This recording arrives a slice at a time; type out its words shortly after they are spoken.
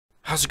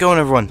How's it going,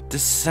 everyone?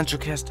 This is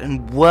CentralCast,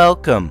 and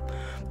welcome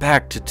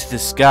back to the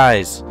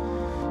skies.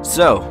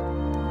 So,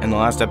 in the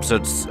last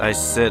episode, I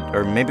said,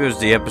 or maybe it was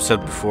the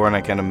episode before, and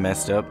I kind of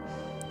messed up.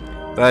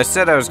 But I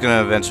said I was going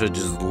to eventually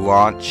just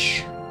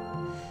launch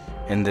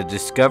in the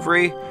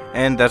Discovery,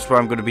 and that's what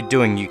I'm going to be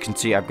doing. You can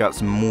see I've got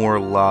some more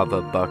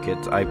lava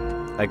buckets. I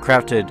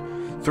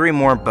crafted 3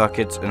 more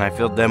buckets, and I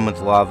filled them with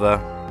lava.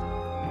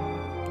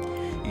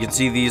 You can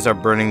see these are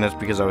burning. That's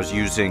because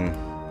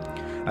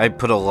I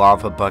put a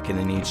lava bucket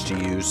in each to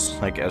use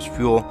like as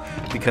fuel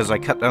because I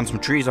cut down some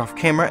trees off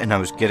camera and I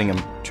was getting them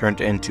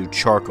turned into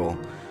charcoal.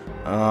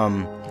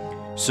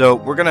 So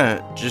we're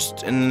gonna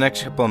just in the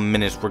next couple of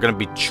minutes we're gonna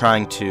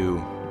try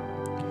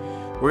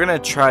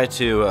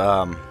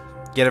to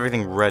get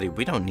everything ready.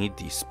 We don't need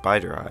these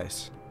spider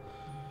eyes.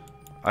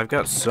 I've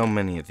got so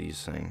many of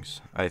these things.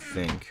 I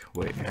think.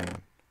 Wait, hang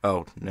on.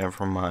 Oh,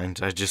 never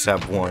mind. I just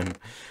have one.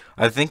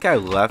 I think I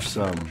left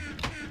some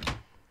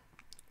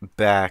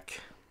back.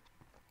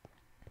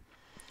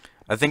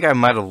 I think I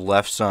might have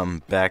left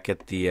some back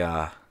at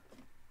the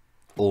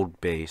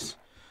old base.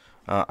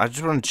 I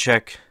just want to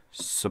check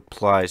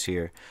supplies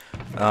here.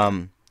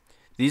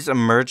 These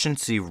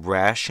emergency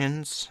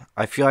rations,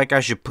 I feel like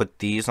I should put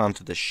these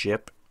onto the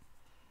ship.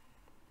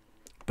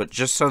 But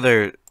just so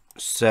they're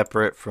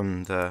separate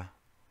from the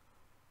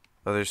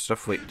other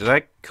stuff. Wait, did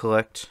I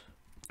collect?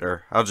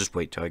 Or I'll just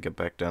wait till I get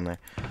back down there.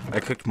 I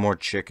cooked more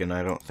chicken.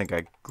 I don't think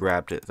I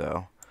grabbed it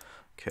though.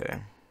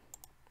 Okay.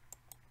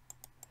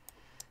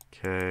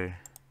 Okay.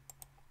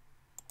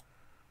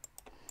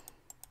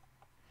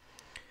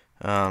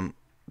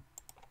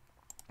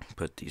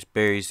 Put these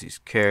berries, these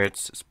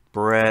carrots, this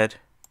bread,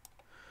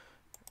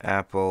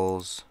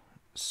 apples,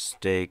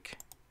 steak,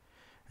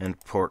 and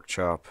pork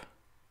chop,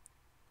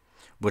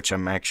 which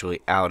I'm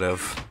actually out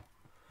of.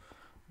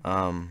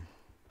 I'm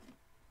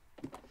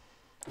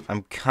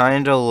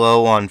kinda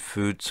low on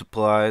food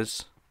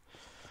supplies.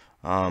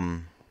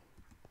 Okay,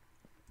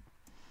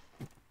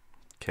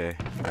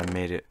 I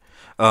made it.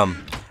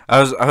 I'm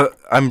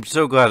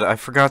so glad. I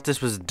forgot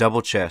this was a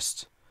double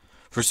chest.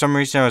 For some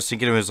reason, I was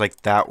thinking it was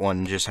like that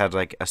one just had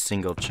like a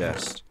single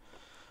chest.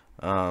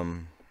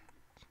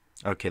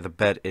 Okay, the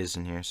bed is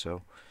in here,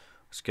 so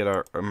let's get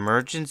our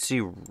emergency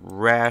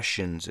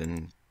rations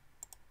in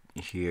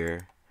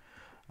here.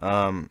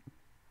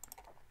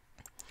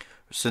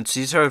 Since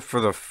these are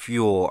for the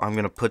fuel, I'm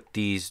gonna put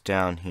these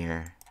down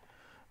here.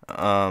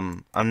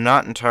 I'm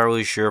not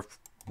entirely sure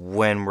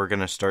when we're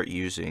gonna start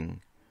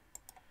using.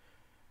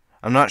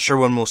 I'm not sure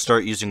when we'll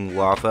start using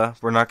lava.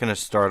 We're not going to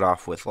start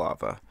off with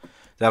lava.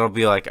 That'll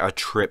be like a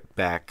trip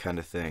back kind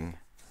of thing.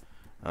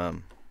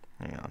 Hang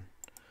on.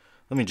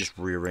 Let me just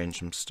rearrange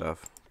some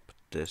stuff. Put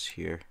this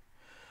here.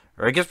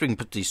 Or I guess we can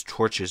put these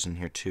torches in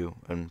here too.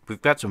 And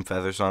we've got some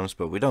feathers on us,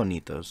 but we don't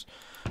need those.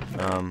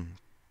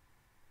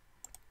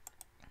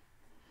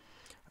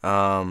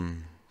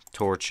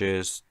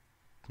 Torches.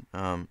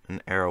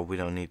 An arrow. We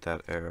don't need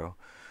that arrow.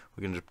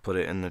 We can just put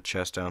it in the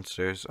chest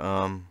downstairs.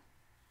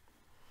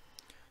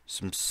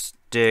 Some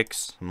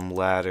sticks, some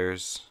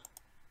ladders.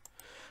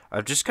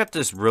 I've just got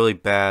this really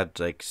bad,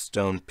 like,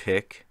 stone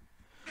pick.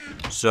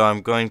 So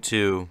I'm going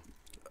to...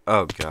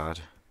 Oh, God.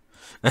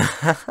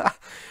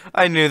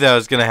 I knew that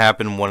was going to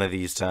happen one of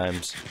these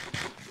times.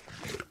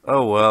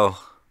 Oh,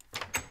 well.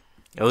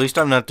 At least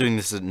I'm not doing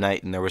this at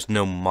night and there was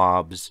no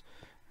mobs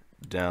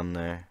down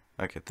there.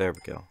 Okay, there we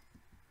go.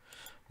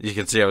 You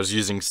can see I was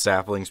using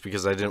saplings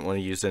because I didn't want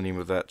to use any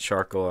of that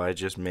charcoal I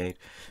just made.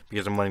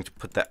 Because I'm wanting to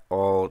put that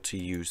all to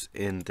use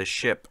in the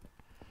ship.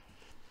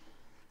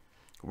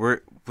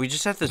 We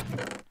just have this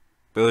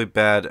really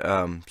bad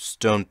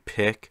stone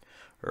pick.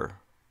 Or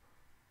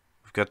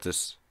we've got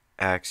this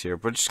axe here.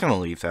 But we're just going to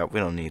leave that. We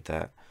don't need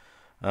that.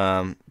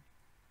 A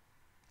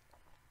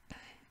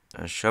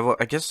shovel.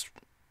 I guess,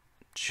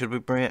 should we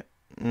bring it?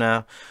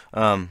 No.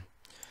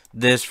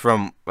 This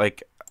from,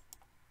 like...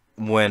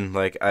 when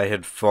like I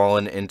had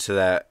fallen into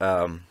that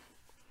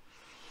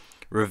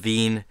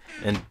ravine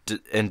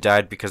and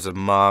died because of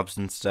mobs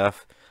and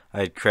stuff, I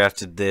had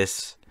crafted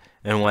this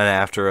and went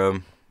after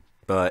them,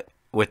 but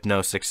with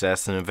no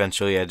success, and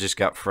eventually I just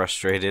got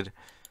frustrated.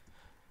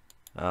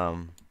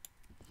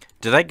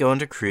 Did I go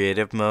into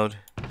creative mode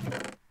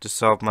to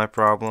solve my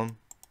problem?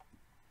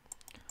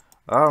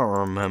 I don't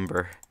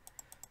remember.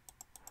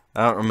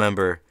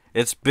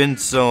 It's been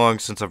so long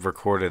since I've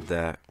recorded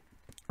that.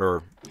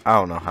 Or, I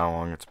don't know how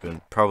long it's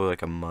been. Probably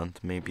like a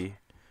month, maybe.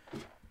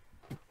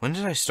 When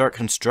did I start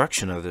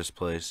construction of this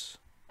place?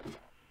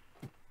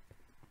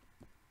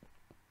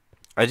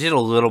 I did a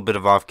little bit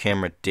of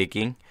off-camera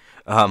digging.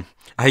 I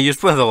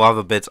used one of the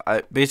lava bits.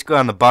 Basically,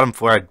 on the bottom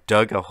floor, I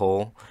dug a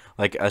hole,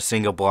 like a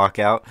single block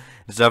out,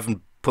 and stuff,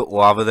 and put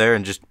lava there,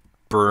 and just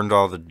burned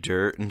all the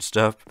dirt and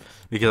stuff,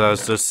 because I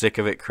was so sick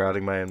of it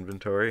crowding my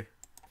inventory.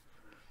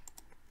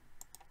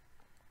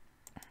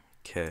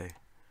 Okay.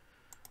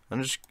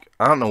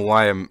 I don't know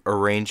why I'm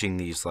arranging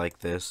these like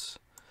this.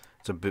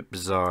 It's a bit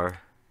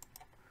bizarre.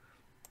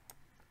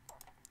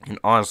 And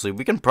honestly,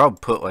 we can probably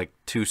put like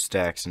 2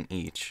 stacks in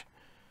each.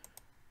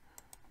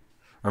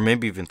 Or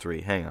maybe even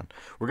 3. Hang on.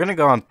 We're going to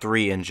go on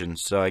 3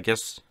 engines, so I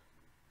guess...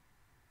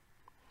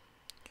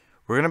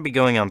 We're going to be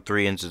going on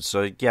 3 engines,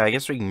 so yeah, I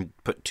guess we can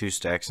put 2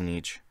 stacks in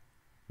each.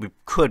 We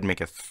could make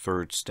a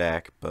 3rd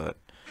stack, but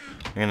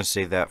I'm going to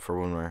save that for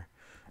when we're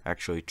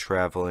actually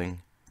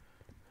traveling.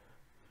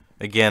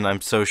 Again,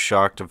 I'm so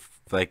shocked of,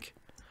 like,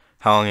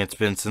 how long it's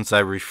been since I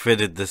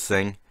refitted this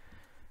thing.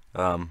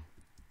 And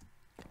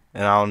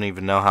I don't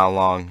even know how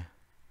long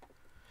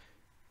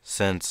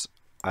since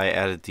I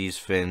added these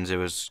fins. It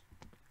was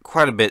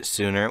quite a bit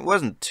sooner. It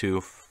wasn't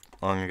too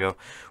long ago.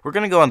 We're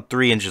going to go on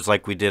 3 engines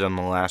like we did on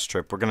the last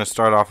trip. We're going to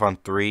start off on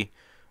 3.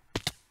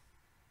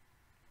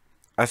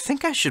 I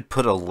think I should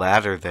put a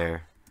ladder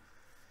there.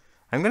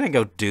 I'm going to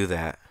go do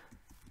that.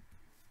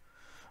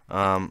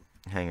 Hang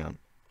on.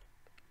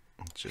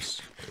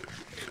 Just...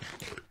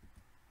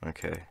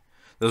 Okay.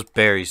 Those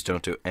berries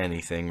don't do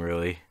anything,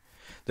 really.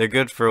 They're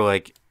good for,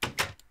 like,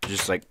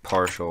 just, like,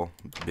 partial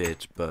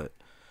bits, but,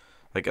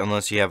 like,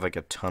 unless you have, like,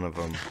 a ton of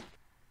them,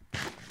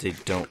 they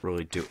don't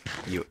really do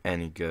you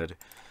any good.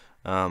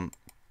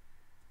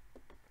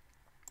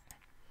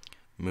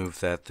 Move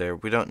that there.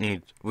 We don't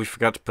need... We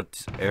forgot to put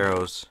these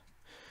arrows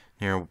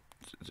here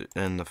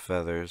in the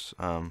feathers.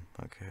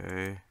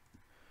 Okay.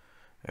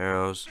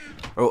 Arrows.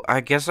 Oh,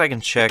 I guess I can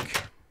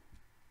check...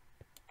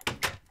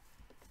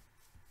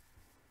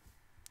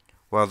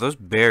 Wow, those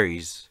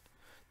berries.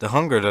 The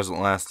hunger doesn't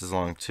last as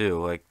long, too.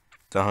 Like,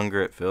 the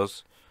hunger it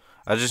fills.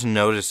 I just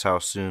noticed how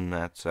soon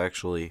that's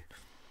actually...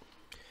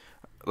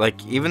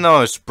 Like, even though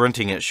I was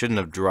sprinting, it shouldn't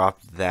have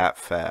dropped that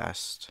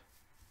fast.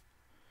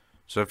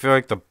 So I feel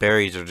like the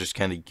berries are just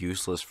kind of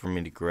useless for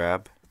me to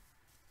grab.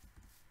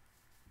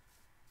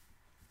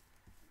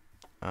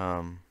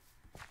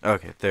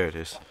 Okay, there it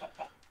is.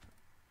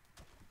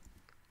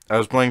 I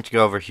was planning to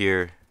go over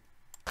here.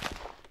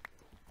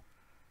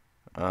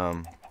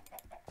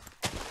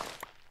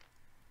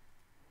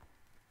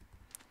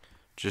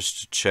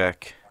 Just to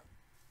check.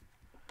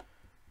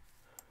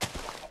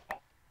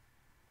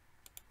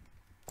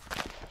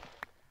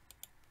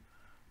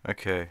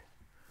 Okay.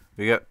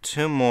 We got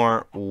 2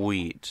 more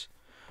wheat.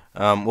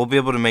 We'll be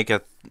able to make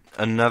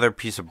another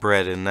piece of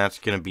bread, and that's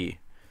gonna be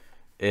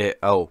it.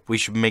 Oh, we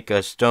should make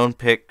a stone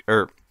pick,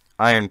 or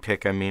iron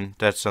pick, I mean.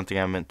 That's something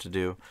I meant to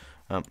do.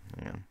 Hang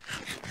on.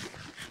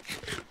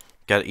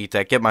 Gotta eat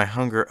that. Get my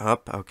hunger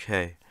up.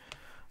 Okay.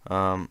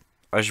 I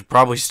should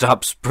probably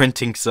stop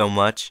sprinting so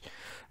much.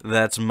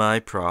 That's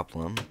my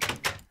problem.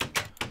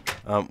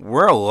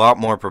 We're a lot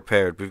more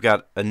prepared. We've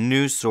got a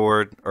new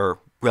sword, or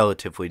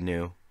relatively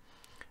new.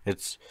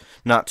 It's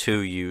not too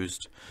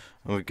used.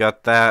 We've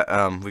got that.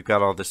 We've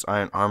got all this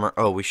iron armor.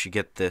 Oh, we should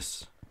get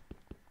this.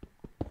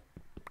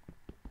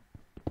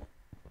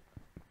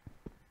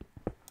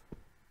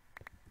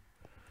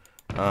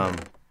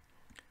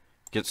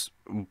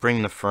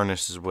 Bring the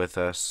furnaces with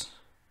us.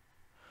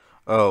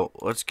 Oh,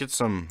 let's get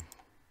some.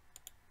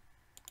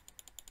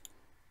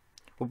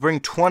 We'll bring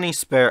 20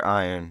 spare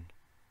iron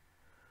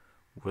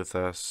with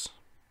us.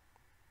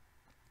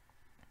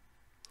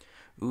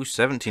 Ooh,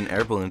 17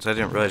 air balloons. I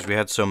didn't realize we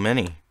had so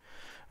many.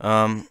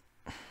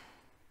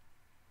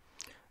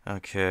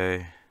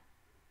 Okay.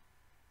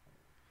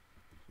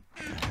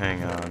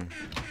 Hang on.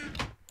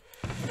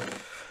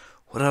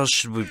 What else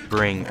should we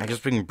bring? I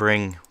guess we'll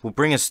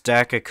bring a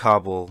stack of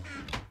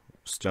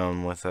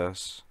cobblestone with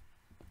us.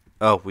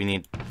 Oh, we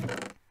need...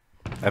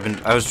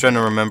 I was trying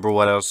to remember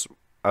what else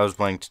I was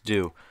planning to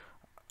do.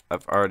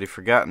 I've already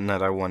forgotten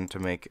that I wanted to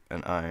make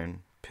an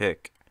iron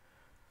pick.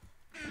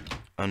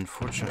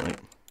 Unfortunately.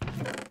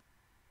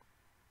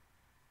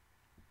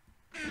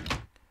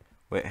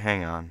 Wait,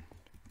 hang on.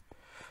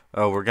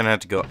 Oh, we're gonna have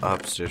to go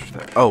upstairs for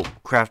that. Oh,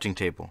 crafting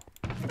table.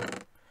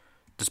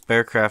 The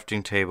spare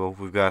crafting table.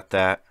 We've got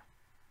that.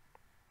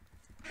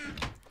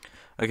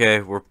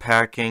 Okay, we're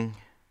packing.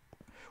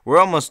 We're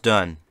almost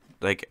done.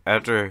 Like,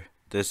 after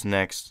this the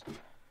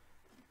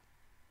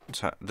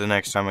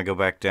next time I go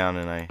back down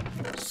and I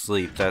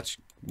sleep,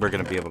 we're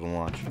gonna be able to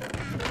launch.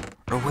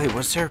 Oh wait,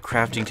 was there a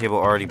crafting table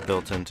already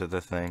built into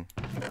the thing?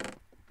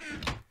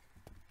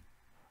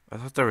 I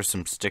thought there were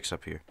some sticks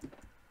up here.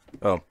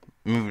 Oh,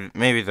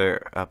 maybe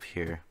they're up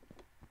here.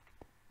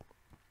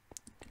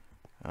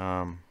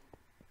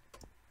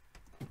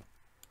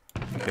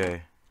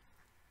 Okay.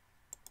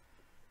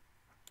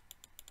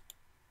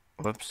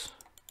 Whoops.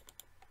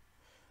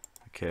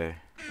 Okay.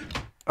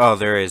 Oh,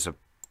 there is a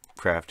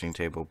crafting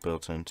table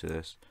built into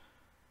this.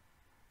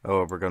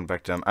 Oh, we're going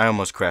back down. I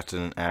almost crafted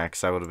an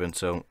axe. I would have been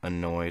so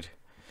annoyed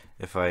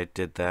if I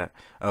did that.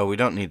 Oh, we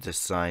don't need this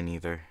sign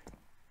either.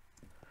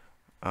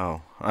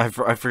 Oh, I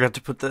forgot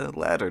to put the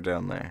ladder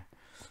down there.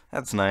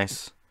 That's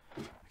nice.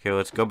 Okay,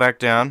 let's go back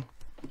down.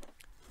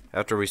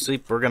 After we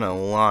sleep, we're gonna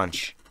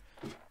launch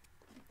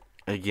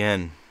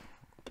again.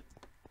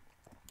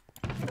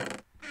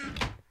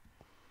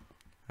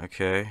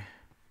 Okay.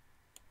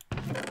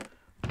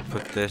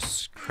 Put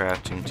this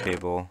crafting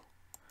table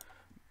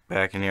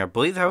back in here. I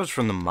believe that was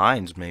from the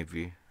mines,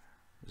 maybe.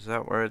 Is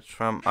that where it's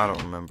from? I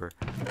don't remember.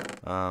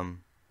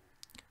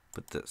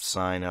 Put that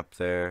sign up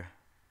there.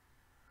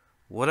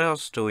 What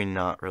else do we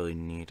not really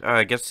need?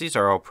 I guess these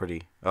are all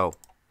pretty. Oh.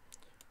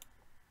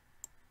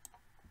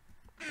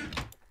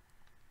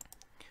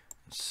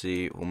 Let's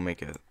see. We'll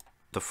make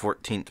the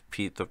 14th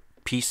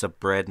piece of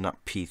bread,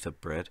 not piece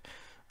of bread.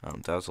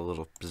 That was a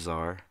little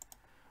bizarre.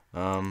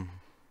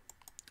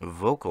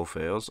 Vocal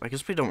fails. I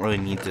guess we don't really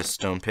need this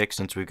stone pick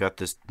since we got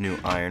this new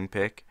iron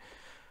pick.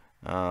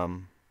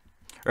 Or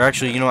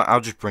actually, you know what?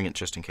 I'll just bring it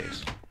just in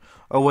case.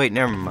 Oh, wait,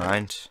 never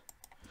mind.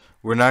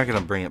 We're not going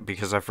to bring it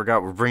because I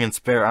forgot we're bringing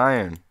spare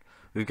iron.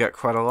 We've got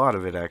quite a lot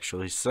of it,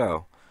 actually,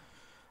 so.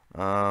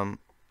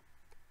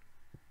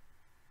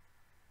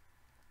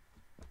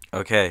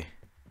 Okay.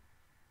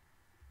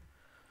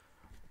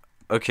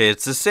 Okay,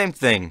 it's the same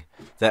thing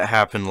that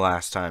happened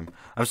last time.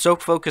 I'm so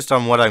focused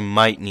on what I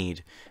might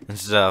need and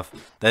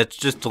stuff that's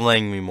just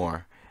delaying me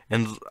more.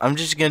 And I'm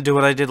just going to do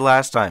what I did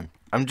last time.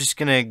 I'm just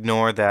going to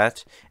ignore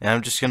that, and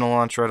I'm just going to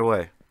launch right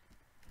away.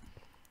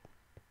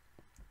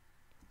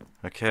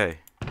 Okay.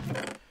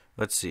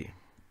 Let's see.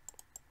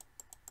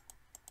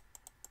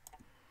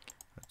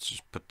 Let's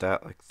just put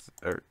that like...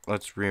 or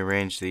let's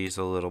rearrange these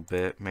a little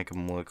bit. Make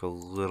them look a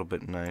little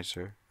bit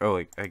nicer. Oh,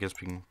 wait, I guess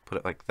we can put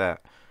it like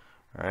that.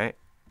 Alright.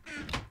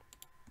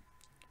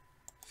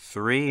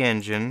 3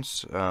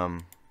 engines.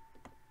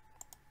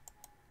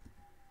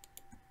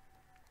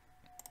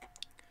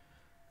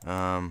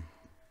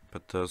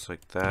 Put those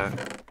like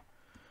that.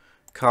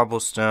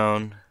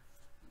 Cobblestone.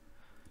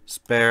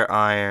 Spare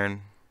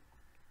iron.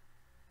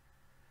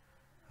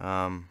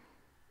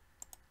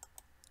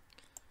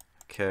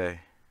 Okay.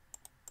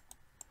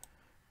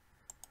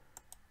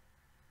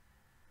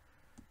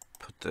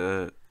 Put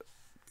the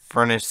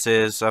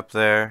furnaces up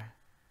there.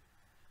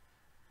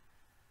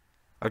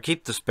 I'll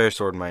keep the spare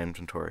sword in my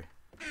inventory.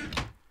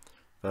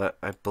 But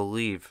I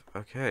believe...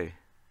 Okay.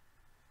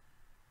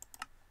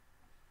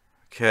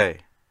 Okay.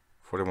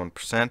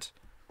 41%.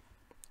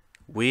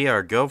 We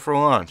are go for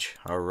launch.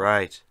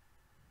 Alright.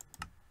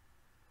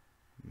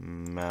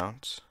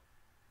 Mount.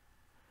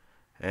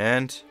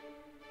 And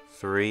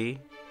 3,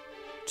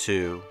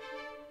 2,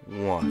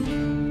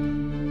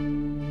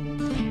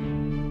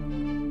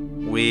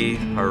 1. We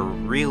are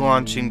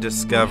relaunching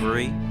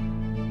Discovery.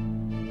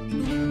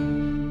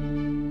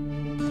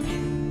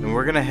 And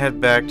we're gonna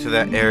head back to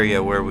that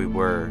area where we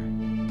were.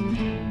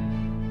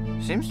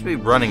 Seems to be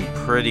running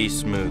pretty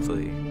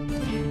smoothly.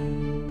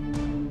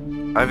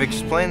 I've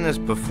explained this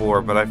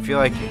before, but I feel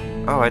like...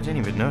 Oh, I didn't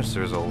even notice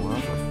there was a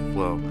lava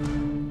flow.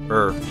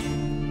 Or...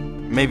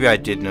 maybe I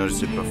did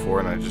notice it before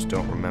and I just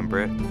don't remember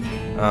it.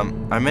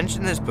 I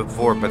mentioned this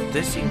before, but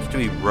this seems to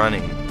be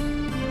running.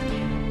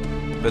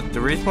 But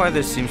the reason why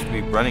this seems to be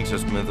running so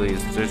smoothly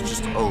is there's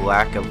just a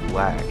lack of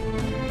lag.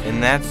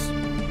 And that's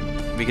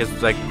because,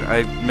 like,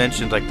 I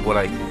mentioned, like, what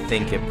I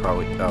think it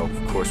probably... Oh,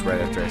 of course, right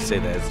after I say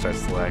that, it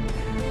starts to lag.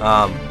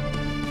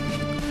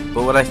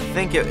 But what I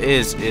think it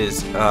is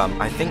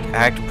I think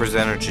Act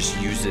Presenter just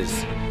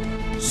uses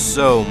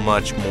so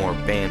much more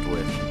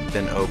bandwidth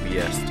than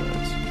OBS does.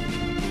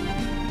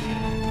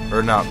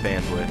 Or not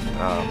bandwidth.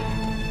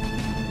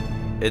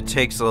 It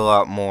takes a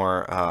lot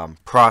more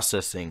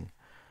processing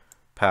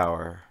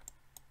power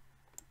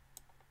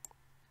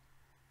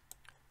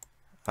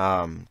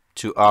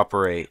to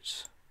operate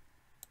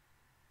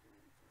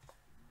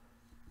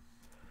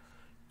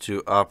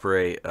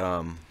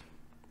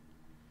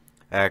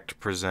Act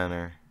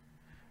Presenter.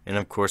 And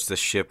of course the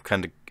ship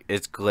kind of,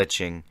 it's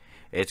glitching.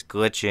 It's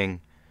glitching.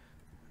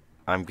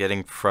 I'm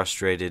getting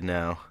frustrated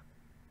now.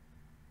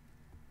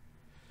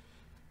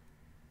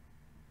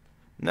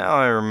 Now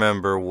I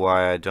remember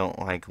why I don't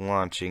like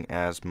launching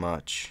as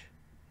much.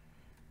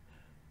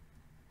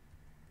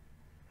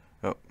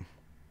 Oh.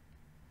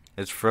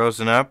 It's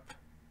frozen up?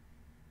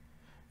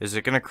 Is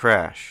it gonna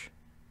crash?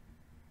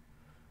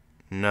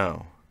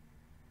 No.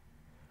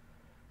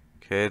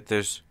 Okay,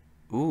 there's...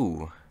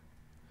 Ooh.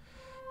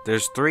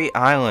 There's 3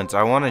 islands.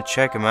 I want to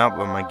check them out,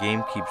 but my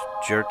game keeps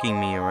jerking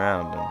me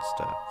around and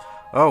stuff.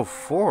 Oh,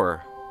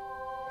 4.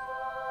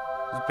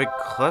 There's a big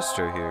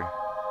cluster here.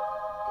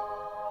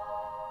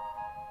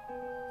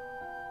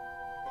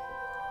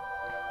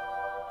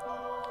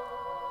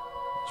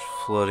 There's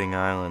floating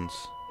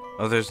islands.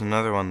 Oh, there's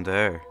another one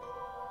there.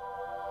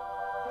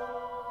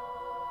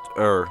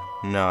 Or,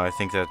 no, I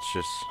think that's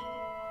just...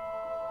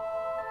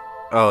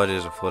 Oh, it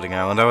is a floating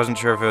island. I wasn't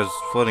sure if it was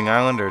a floating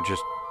island or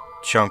just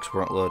chunks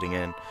weren't loading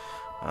in.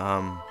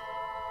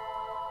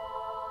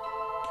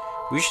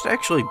 We should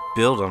actually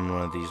build on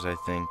one of these, I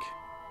think.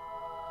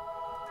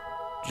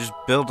 Just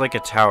build like a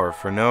tower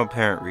for no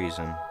apparent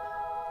reason.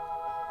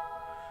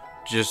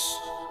 Just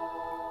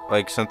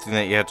like something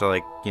that you have to,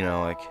 like, you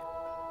know, like...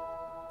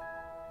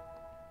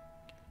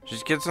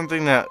 Just get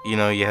something that, you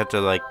know, you have to,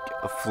 like,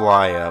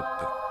 fly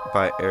up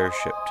by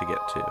airship to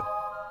get to.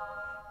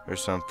 Or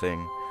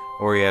something.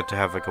 Or you have to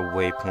have, like, a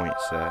waypoint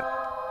set.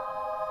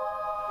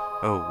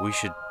 Oh, we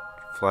should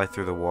fly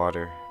through the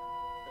water.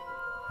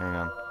 Hang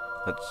on.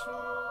 Let's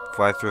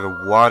fly through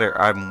the water.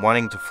 I'm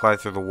wanting to fly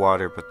through the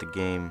water, but the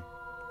game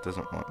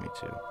doesn't want me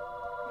to.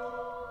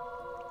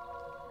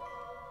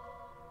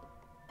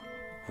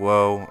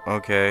 Whoa,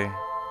 okay.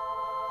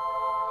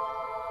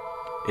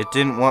 It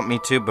didn't want me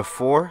to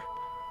before,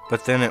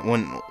 but then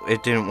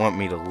it didn't want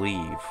me to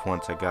leave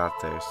once I got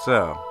there.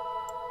 So,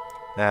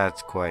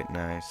 that's quite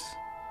nice.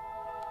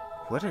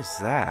 What is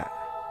that?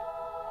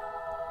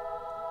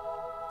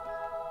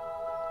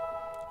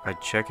 I'd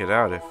check it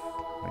out if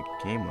my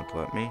game would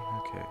let me.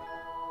 Okay.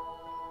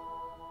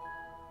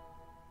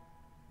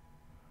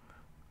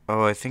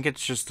 Oh, I think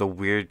it's just the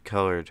weird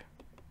colored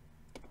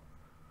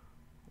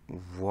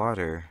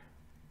water.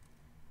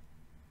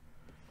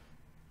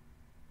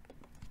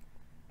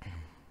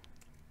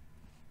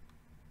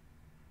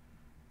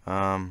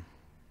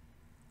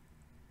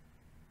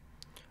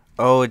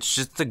 Oh, it's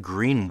just the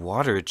green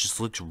water. It just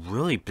looks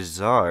really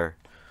bizarre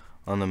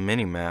on the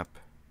mini-map.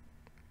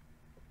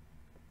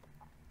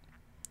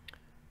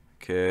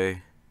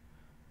 Okay.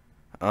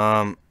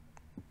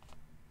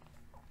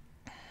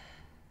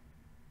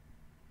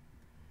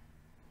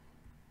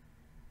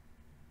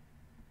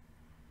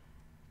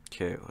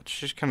 Okay, let's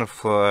just kind of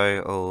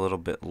fly a little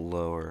bit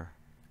lower.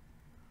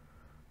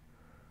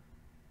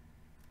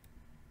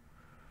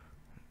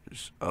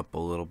 Just up a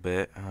little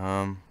bit.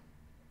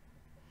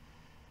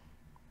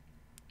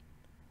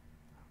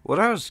 What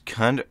I was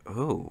kind of...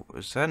 Oh,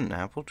 is that an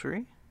apple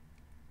tree?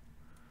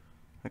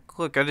 Like,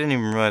 look, I didn't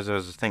even realize that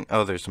was a thing.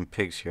 Oh, there's some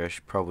pigs here. I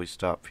should probably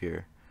stop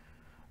here.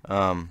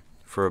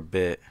 For a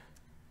bit.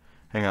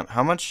 Hang on.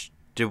 How much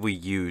did we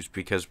use?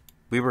 Because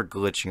we were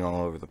glitching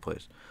all over the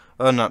place.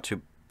 Oh, not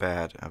too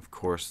bad. Of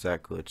course,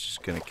 that glitch is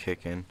gonna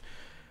kick in.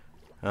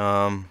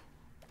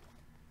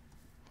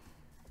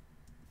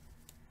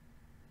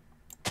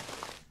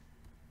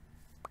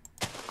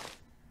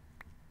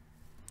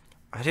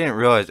 I didn't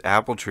realize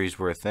apple trees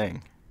were a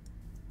thing.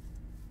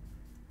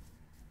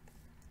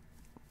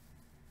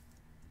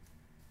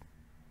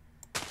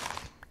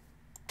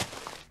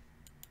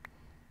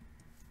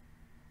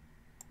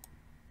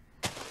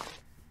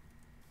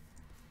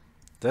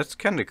 That's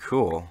kind of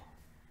cool.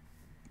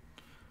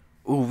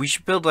 Ooh, we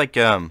should build like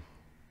a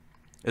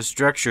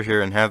structure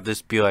here and have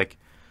this be like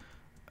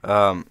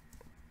a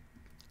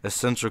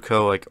central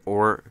co like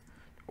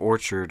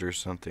orchard or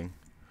something.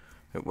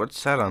 Wait,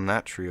 what's that on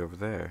that tree over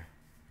there?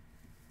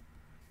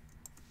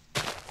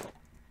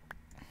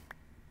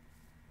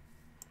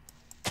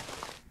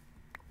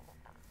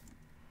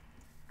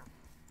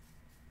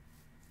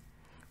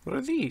 What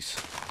are these?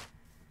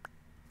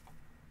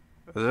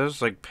 Are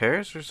those like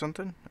pears or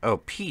something? Oh,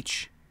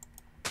 peach.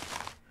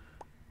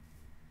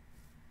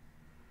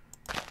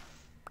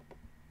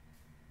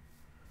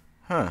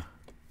 Huh.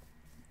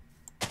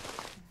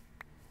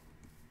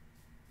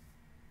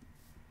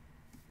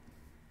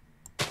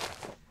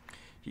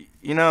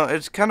 You know,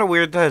 it's kind of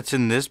weird that it's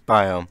in this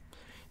biome.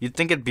 You'd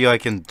think it'd be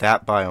like in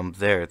that biome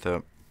there,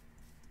 the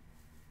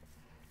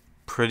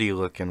pretty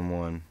looking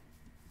one.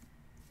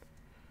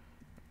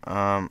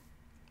 Let's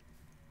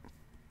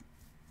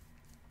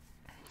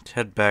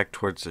head back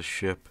towards the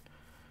ship.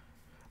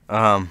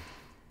 On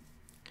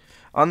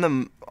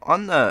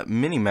the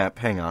mini map,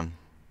 hang on.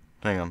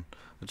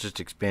 Let's just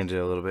expand it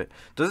a little bit.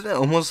 Doesn't it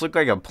almost look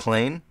like a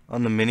plane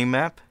on the mini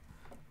map?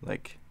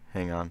 Like,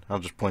 hang on, I'll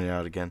just point it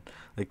out again.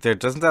 Like there,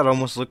 doesn't that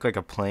almost look like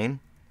a plane?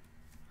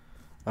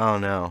 Oh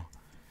no.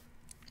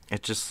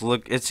 It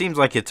seems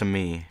like it to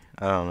me.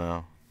 I don't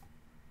know.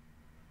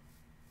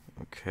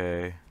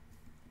 Okay.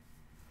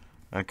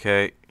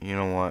 Okay, you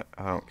know what?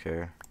 I don't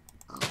care.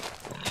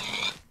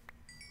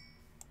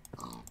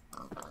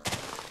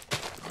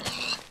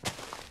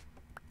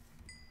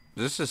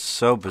 This is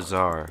so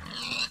bizarre.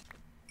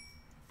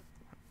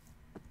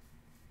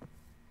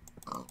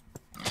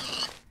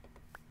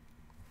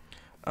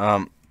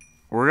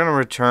 We're gonna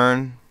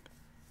return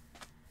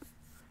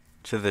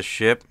to the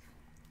ship.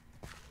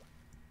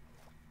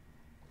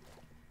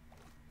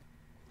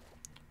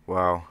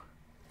 Wow.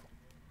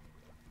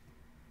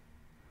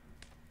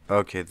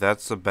 Okay,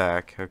 that's the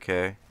back.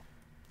 Okay.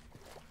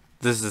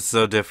 This is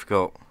so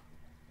difficult.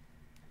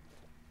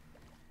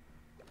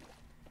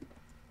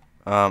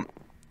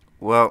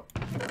 Well.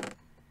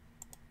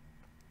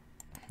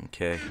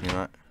 Okay, you know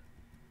what?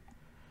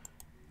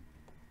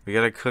 We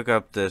gotta cook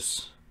up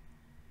this.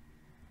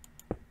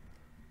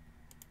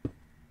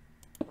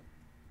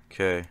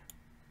 Okay.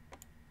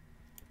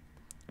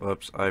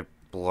 Whoops, I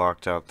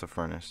blocked out the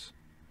furnace.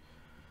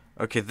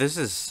 Okay, this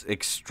is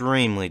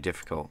extremely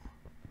difficult.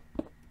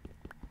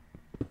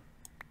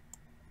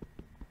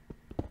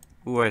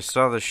 Ooh, I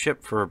saw the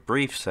ship for a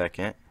brief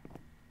second.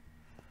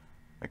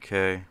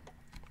 Okay.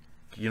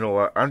 You know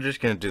what? I'm just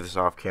gonna do this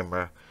off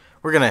camera.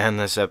 We're gonna end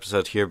this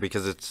episode here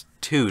because it's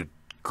too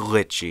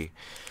glitchy.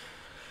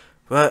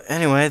 But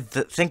anyway,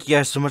 thank you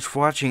guys so much for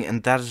watching,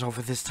 and that is all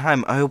for this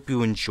time. I hope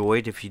you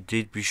enjoyed. If you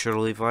did, be sure to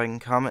leave a like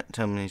and comment.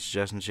 Tell me any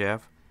suggestions you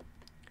have.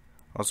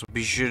 Also,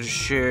 be sure to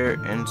share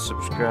and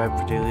subscribe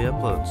for daily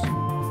uploads.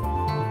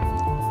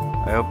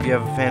 I hope you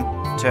have a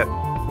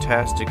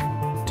fantastic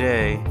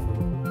day,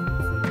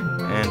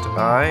 and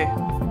I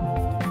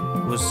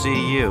will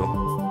see you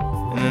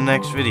in the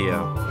next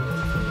video.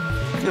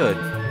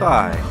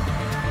 Goodbye.